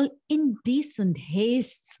all indecent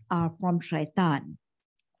hastes are from shaitan.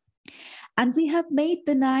 And we have made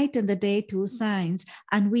the night and the day two signs,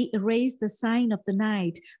 and we erased the sign of the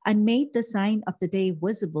night and made the sign of the day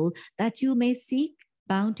visible, that you may seek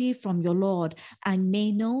bounty from your Lord, and may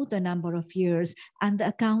know the number of years and the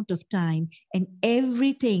account of time, and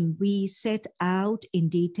everything we set out in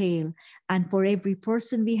detail. And for every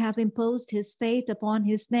person we have imposed his fate upon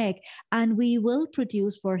his neck, and we will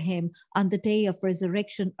produce for him on the day of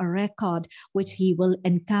resurrection a record which he will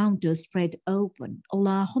encounter spread open.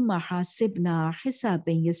 Allahumma hasibna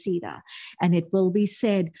hisaban yasira. And it will be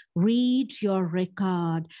said, read your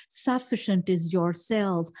record. Sufficient is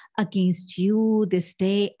yourself against you this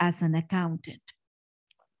day as an accountant.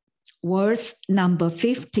 Verse number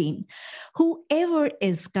 15. Whoever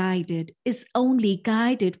is guided is only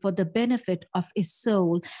guided for the benefit of his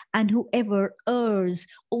soul, and whoever errs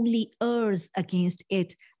only errs against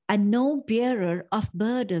it. And no bearer of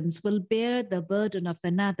burdens will bear the burden of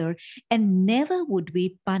another, and never would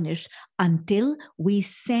we punish until we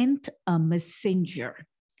sent a messenger.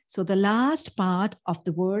 So the last part of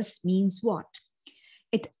the verse means what?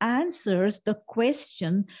 It answers the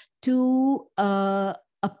question to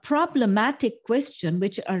a problematic question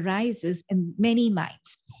which arises in many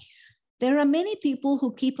minds. There are many people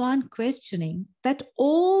who keep on questioning that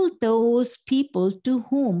all those people to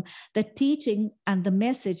whom the teaching and the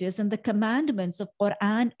messages and the commandments of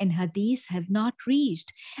Quran and Hadith have not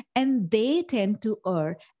reached, and they tend to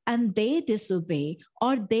err and they disobey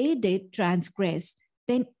or they did transgress,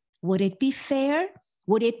 then would it be fair?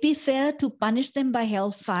 Would it be fair to punish them by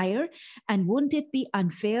hellfire? And wouldn't it be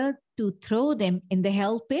unfair to throw them in the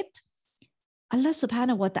hell pit? Allah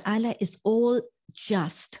subhanahu wa ta'ala is all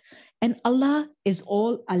just, and Allah is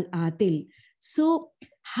all al-adil. So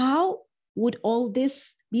how would all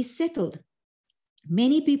this be settled?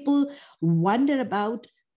 Many people wonder about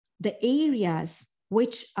the areas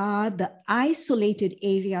which are the isolated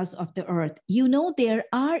areas of the earth. You know, there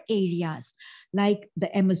are areas like the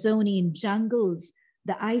Amazonian jungles,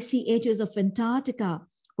 the icy edges of Antarctica,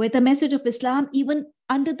 where the message of Islam, even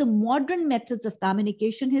under the modern methods of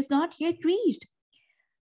communication, has not yet reached.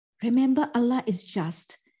 Remember, Allah is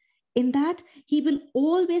just in that he will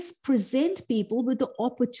always present people with the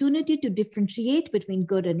opportunity to differentiate between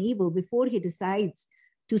good and evil before he decides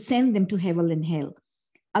to send them to heaven and hell.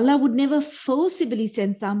 Allah would never forcibly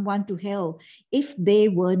send someone to hell if they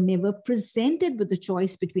were never presented with the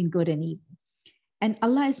choice between good and evil. And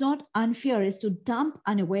Allah is not unfair as to dump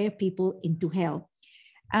unaware people into hell.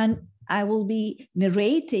 And I will be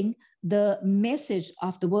narrating the message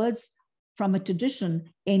of the words from a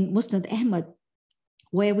tradition in Musnad Ahmad,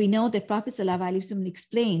 where we know that Prophet ﷺ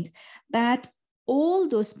explained that all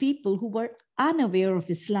those people who were unaware of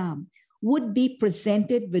Islam would be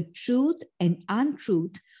presented with truth and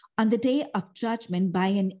untruth on the day of judgment by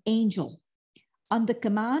an angel on the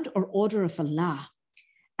command or order of Allah.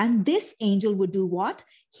 And this angel would do what?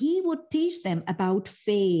 He would teach them about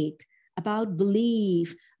faith, about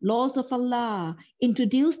belief, laws of Allah,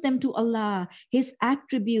 introduce them to Allah, his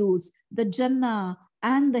attributes, the Jannah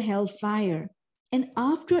and the hellfire. And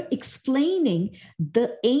after explaining,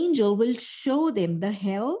 the angel will show them the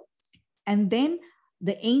hell, and then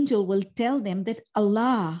the angel will tell them that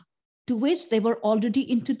Allah, to which they were already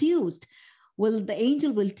introduced, the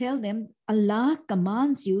angel will tell them, Allah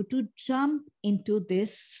commands you to jump into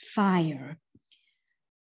this fire.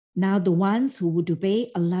 Now, the ones who would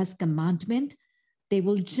obey Allah's commandment, they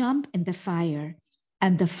will jump in the fire,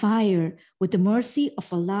 and the fire, with the mercy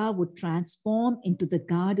of Allah, would transform into the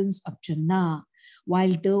gardens of Jannah,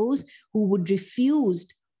 while those who would refuse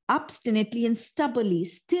obstinately and stubbornly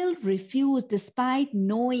still refuse despite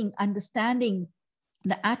knowing, understanding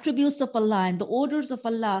the attributes of Allah and the orders of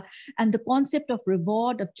Allah and the concept of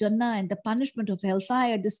reward of Jannah and the punishment of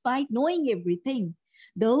hellfire, despite knowing everything,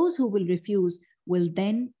 those who will refuse will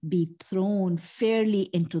then be thrown fairly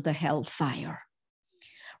into the hellfire.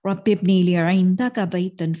 Rabbi ibni li 'indaka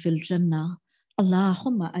baytan fil Jannah,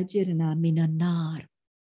 Allahumma ajirna minan nar.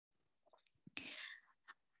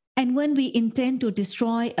 And when we intend to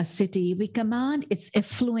destroy a city, we command its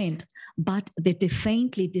effluent, but they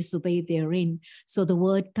defiantly disobey therein. So the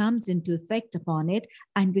word comes into effect upon it,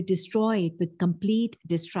 and we destroy it with complete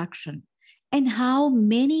destruction. And how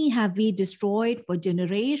many have we destroyed for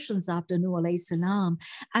generations after Nuh alayhi salam?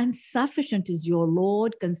 And sufficient is your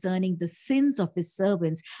Lord concerning the sins of his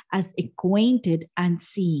servants, as acquainted and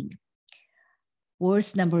seeing.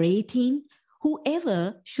 Verse number 18.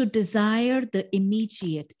 Whoever should desire the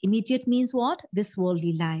immediate means what? This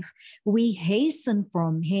worldly life. We hasten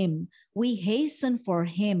from him. We hasten for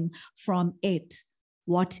him from it.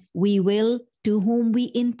 What we will, to whom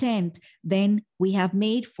we intend, then we have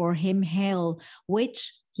made for him hell,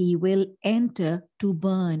 which he will enter to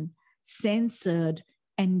burn, censored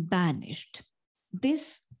and banished.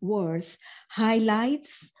 This verse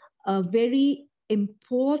highlights a very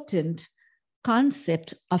important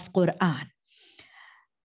concept of Quran.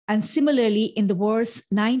 And similarly, in the verse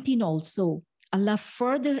 19 also, Allah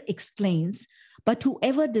further explains, but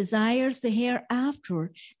whoever desires the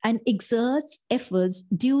hereafter and exerts efforts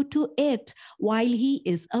due to it while he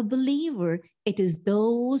is a believer, it is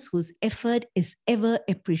those whose effort is ever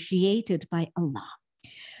appreciated by Allah.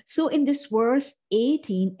 So in this verse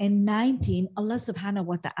 18 and 19, Allah subhanahu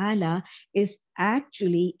wa ta'ala is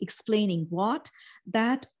actually explaining what?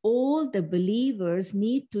 That all the believers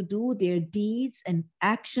need to do their deeds and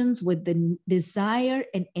actions with the desire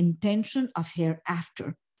and intention of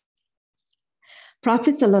hereafter.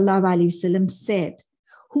 Prophet sallallahu alaihi wasallam said,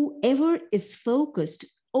 whoever is focused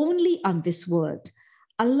only on this world,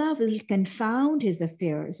 Allah will confound his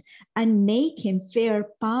affairs and make him fear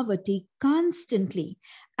poverty constantly,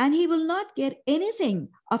 and he will not get anything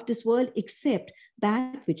of this world except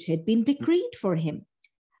that which had been decreed for him.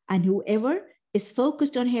 And whoever is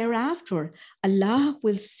focused on hereafter, Allah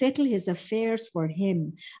will settle his affairs for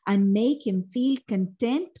him and make him feel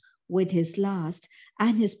content with his last,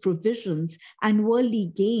 and his provisions and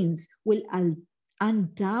worldly gains will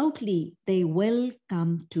undoubtedly they will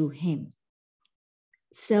come to him.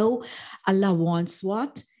 So Allah wants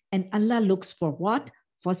what? And Allah looks for what?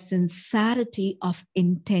 For sincerity of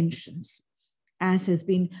intentions. As has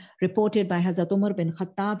been reported by Hazrat Umar bin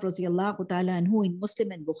Khattab radiallahu ta'ala anhu in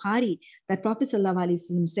Muslim and Bukhari, that Prophet sallallahu alaihi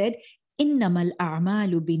wasallam said, innamal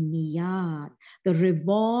a'malu bin niyat. The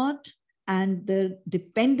reward and the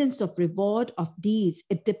dependence of reward of deeds,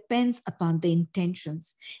 it depends upon the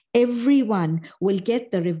intentions. Everyone will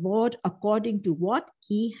get the reward according to what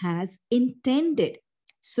he has intended.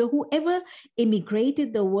 So whoever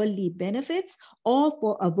immigrated the worldly benefits or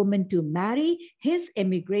for a woman to marry, his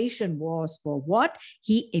immigration was for what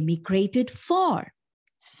he immigrated for.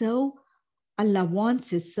 So Allah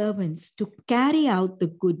wants his servants to carry out the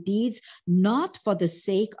good deeds, not for the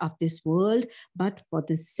sake of this world, but for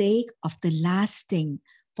the sake of the lasting,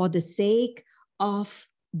 for the sake of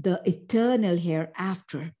the eternal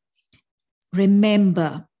hereafter.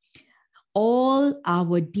 Remember, all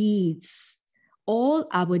our deeds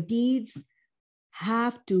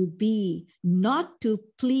have to be not to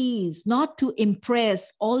please, not to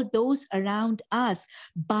impress all those around us,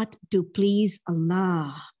 but to please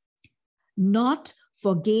Allah. Not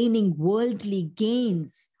for gaining worldly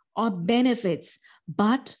gains or benefits,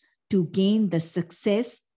 but to gain the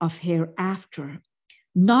success of hereafter.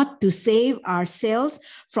 Not to save ourselves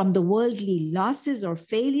from the worldly losses or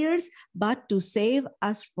failures, but to save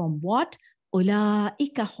us from what?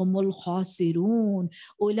 Ulaika humul khasirun,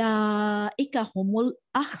 ulaika humul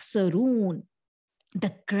akhsarun.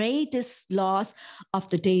 The greatest loss of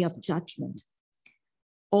the day of judgment.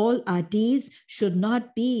 All our deeds should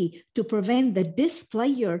not be to prevent the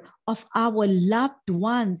displeasure of our loved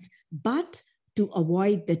ones, but to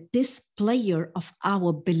avoid the displeasure of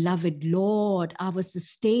our beloved Lord, our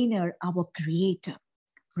sustainer, our creator.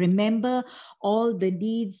 Remember, all the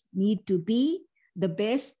deeds need to be, the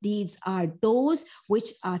best deeds are those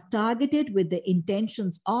which are targeted with the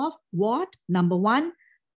intentions of what? Number one,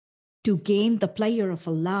 to gain the pleasure of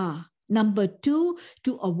Allah. Number two,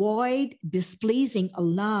 to avoid displeasing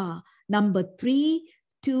Allah. Number three,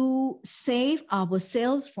 to save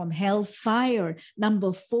ourselves from hellfire.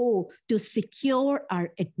 Number four, to secure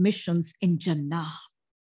our admissions in Jannah.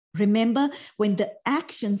 Remember, when the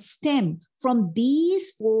actions stem from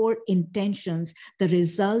these four intentions, the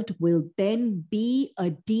result will then be a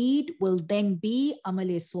deed, will then be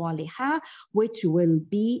amale salihah, which will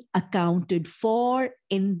be accounted for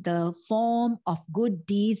in the form of good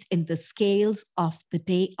deeds in the scales of the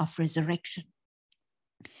day of resurrection.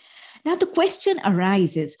 Now the question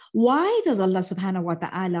arises, why does Allah subhanahu wa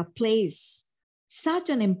ta'ala place such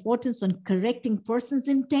an importance on correcting person's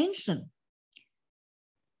intention?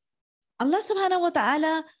 Allah subhanahu wa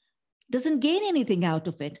ta'ala doesn't gain anything out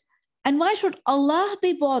of it. And why should Allah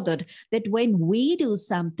be bothered that when we do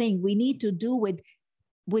something, we need to do with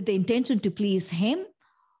the intention to please him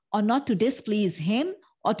or not to displease him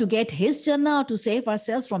or to get his Jannah or to save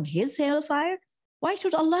ourselves from his hellfire? Why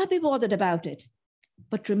should Allah be bothered about it?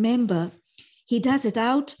 But remember, he does it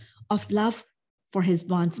out of love for his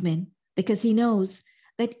bondsmen, because he knows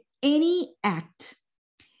that any act,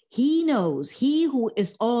 he knows, he who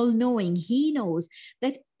is all-knowing, he knows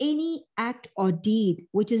that any act or deed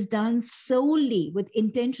which is done solely with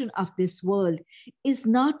intention of this world is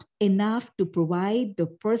not enough to provide the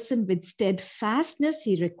person with steadfastness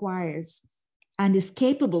he requires and is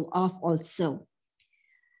capable of also.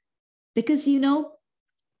 Because you know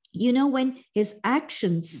when his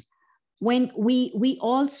actions when we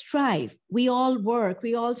all strive, we all work,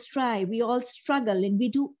 we all strive, we all struggle, and we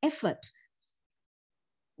do effort,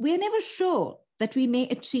 we are never sure that we may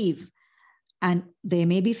achieve. And there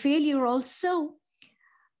may be failure also.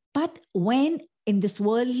 But when in this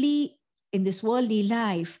worldly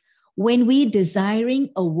life, when we desiring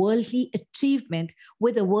a worldly achievement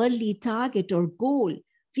with a worldly target or goal,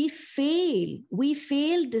 we fail. We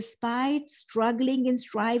fail despite struggling and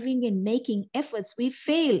striving and making efforts. We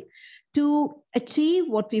fail to achieve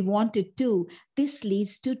what we wanted to. This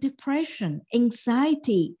leads to depression,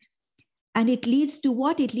 anxiety, and it leads to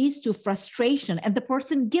what? It leads to frustration and the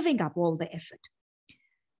person giving up all the effort.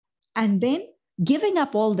 And then giving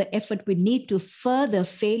up all the effort will lead to further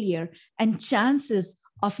failure and chances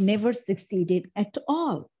of never succeeding at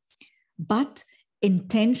all. But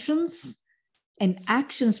intentions and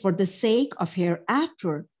actions for the sake of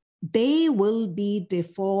hereafter, they will be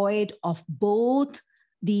devoid of both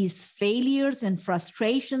these failures and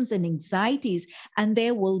frustrations and anxieties, and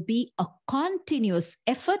there will be a continuous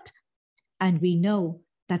effort. And we know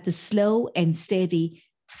that the slow and steady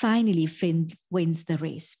finally wins the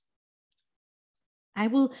race. I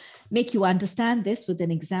will make you understand this with an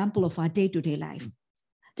example of our day-to-day life.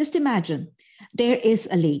 Just imagine there is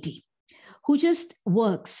a lady who just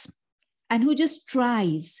works and who just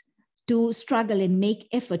tries to struggle and make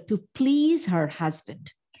effort to please her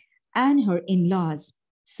husband and her in-laws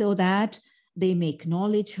so that they may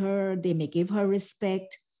acknowledge her, they may give her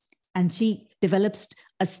respect, and she develops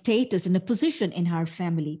a status and a position in her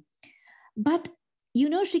family. But,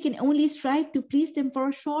 she can only strive to please them for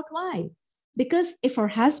a short while, because if her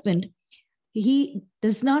husband, he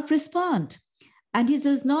does not respond, and he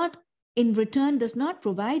does not, in return, does not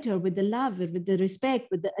provide her with the love, with the respect,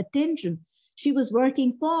 with the attention she was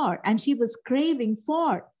working for and she was craving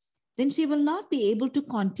for, then she will not be able to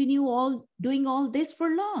continue doing all this for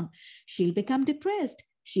long. She'll become depressed.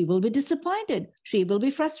 She will be disappointed. She will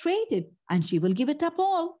be frustrated, and she will give it up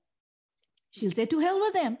all. She'll say, to hell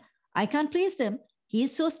with them. I can't please them. He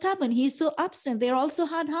is so stubborn. He is so obstinate. They're also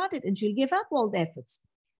hard-hearted, and she'll give up all the efforts.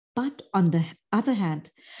 But on the other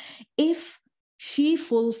hand, if she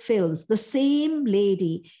fulfills, the same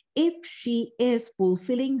lady, if she is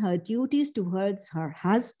fulfilling her duties towards her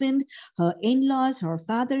husband, her in-laws, her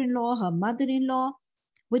father-in-law, her mother-in-law,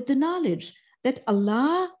 with the knowledge that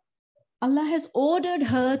Allah has ordered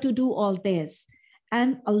her to do all this,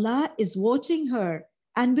 and Allah is watching her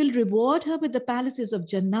and will reward her with the palaces of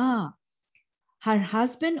Jannah, her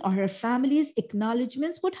husband or her family's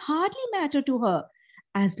acknowledgements would hardly matter to her,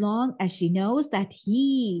 as long as she knows that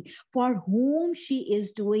he for whom she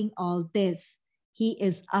is doing all this, he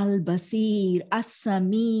is Al-Basir,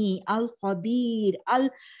 As-Sami, Al-Khabir,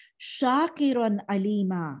 Al-Shakirun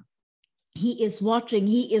Alima. He is watching,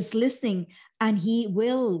 he is listening, and he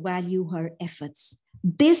will value her efforts.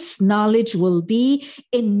 This knowledge will be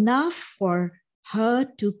enough for her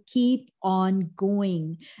to keep on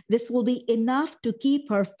going. This will be enough to keep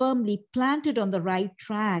her firmly planted on the right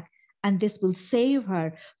track. And this will save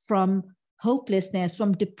her from hopelessness,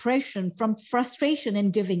 from depression, from frustration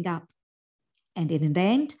and giving up. And in the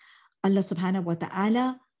end, Allah subhanahu wa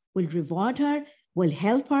ta'ala will reward her, will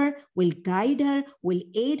help her, will guide her, will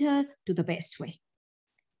aid her to the best way.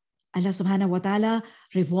 Allah subhanahu wa ta'ala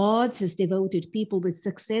rewards his devoted people with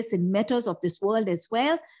success in matters of this world as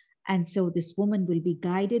well. And so this woman will be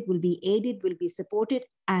guided, will be aided, will be supported,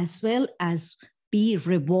 as well as be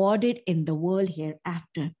rewarded in the world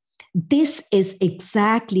hereafter. This is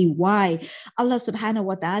exactly why Allah subhanahu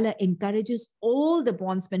wa ta'ala encourages all the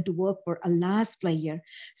bondsmen to work for Allah's pleasure,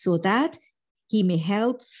 so that he may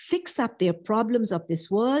help fix up their problems of this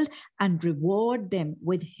world and reward them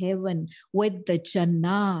with heaven, with the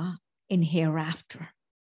Jannah in hereafter.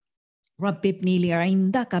 Rabbi ibni li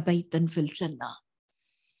indaka baytan fil Jannah.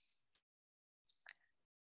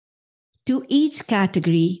 To each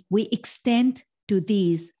category, we extend to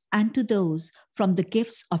these and to those from the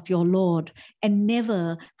gifts of your Lord, and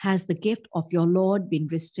never has the gift of your Lord been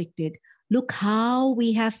restricted. Look how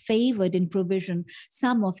we have favored in provision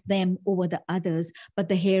some of them over the others, but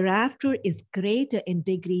the hereafter is greater in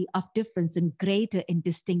degree of difference and greater in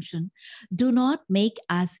distinction. Do not make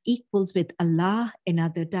us equals with Allah,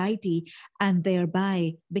 another deity, and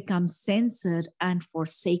thereby become censored and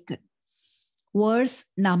forsaken. Verse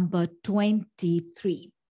number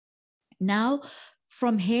 23. Now,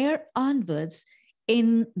 from here onwards,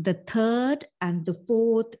 in the third and the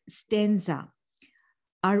fourth stanza,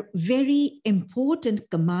 are very important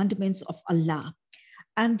commandments of Allah.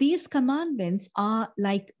 And these commandments are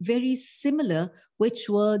like very similar, which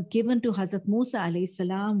were given to Hazrat Musa alayhi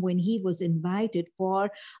salam when he was invited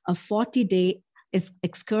for a 40-day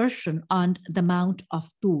excursion on the Mount of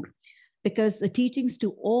Tur, because the teachings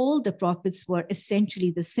to all the prophets were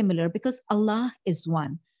essentially the similar, because Allah is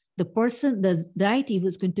one. The deity who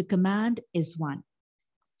is going to command is one.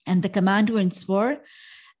 And the commandments were,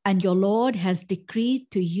 and your Lord has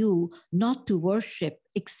decreed to you not to worship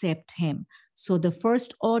except him. So the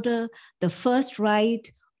first order, the first right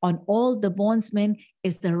on all the bondsmen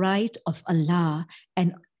is the right of Allah.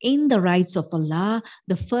 And in the rights of Allah,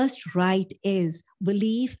 the first right is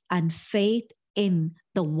belief and faith in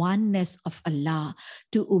the oneness of Allah,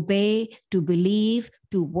 to obey, to believe,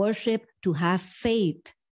 to worship, to have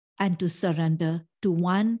faith, and to surrender to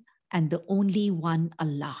one and the only one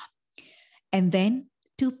Allah. And then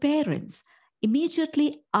to parents,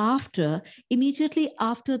 immediately after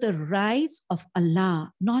the rights of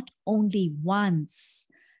Allah, not only once,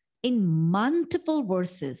 in multiple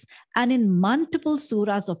verses and in multiple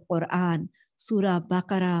surahs of Quran, Surah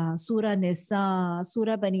Baqarah, Surah Nisa,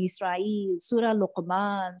 Surah Bani Israeel, Surah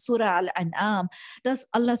Luqman, Surah Al-An'am, does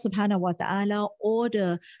Allah subhanahu wa ta'ala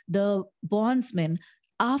order the bondsmen.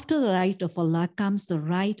 After the right of Allah comes the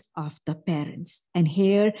right of the parents. And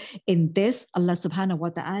here in this, Allah subhanahu wa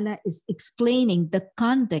ta'ala is explaining the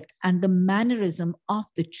conduct and the mannerism of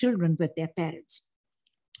the children with their parents.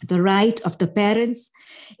 The right of the parents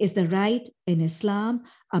is the right in Islam.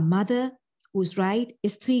 A mother whose right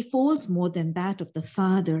is threefolds more than that of the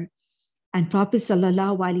father. And Prophet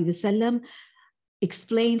sallallahu alaihi wasallam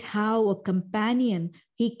explained how a companion,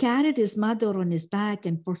 he carried his mother on his back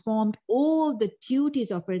and performed all the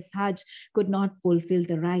duties of his Hajj, could not fulfill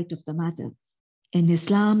the right of the mother. In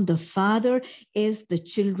Islam, the father is the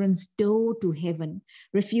children's door to heaven.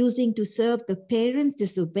 Refusing to serve the parents,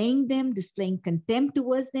 disobeying them, displaying contempt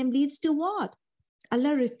towards them leads to what?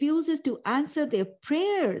 Allah refuses to answer their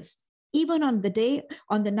prayers, even on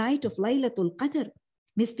the night of Laylatul Qadr.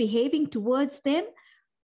 Misbehaving towards them,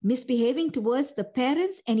 misbehaving towards the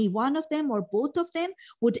parents, any one of them or both of them,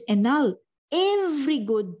 would annul every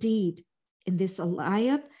good deed. In this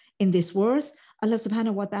ayat, in this verse, Allah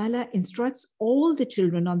subhanahu wa ta'ala instructs all the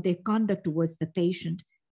children on their conduct towards the patient.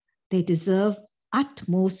 They deserve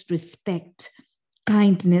utmost respect,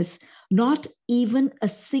 kindness, not even a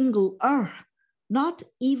single not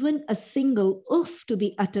even a single oof to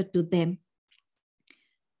be uttered to them.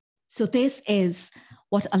 So this is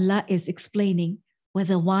what Allah is explaining.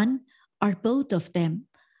 Whether one or both of them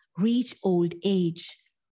reach old age,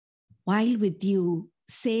 while with you,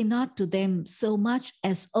 say not to them so much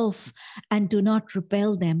as of, and do not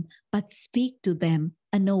repel them, but speak to them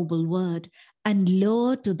a noble word, and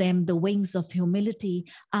lower to them the wings of humility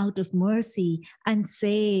out of mercy, and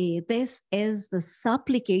say, this is the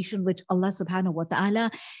supplication which Allah subhanahu wa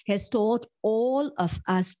ta'ala has taught all of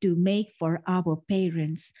us to make for our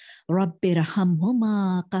parents. Rabbi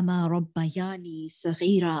rahamhuma kama rabbayani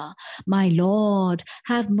saghira. My Lord,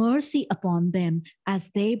 have mercy upon them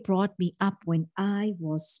as they brought me up when I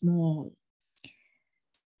was small.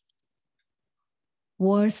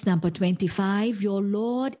 Verse number 25, your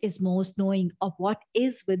Lord is most knowing of what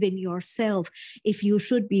is within yourself. If you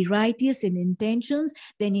should be righteous in intentions,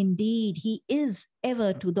 then indeed he is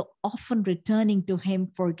ever to the often returning to him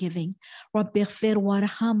forgiving. Rabbighfir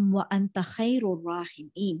warham wa anta khairur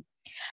rahimin.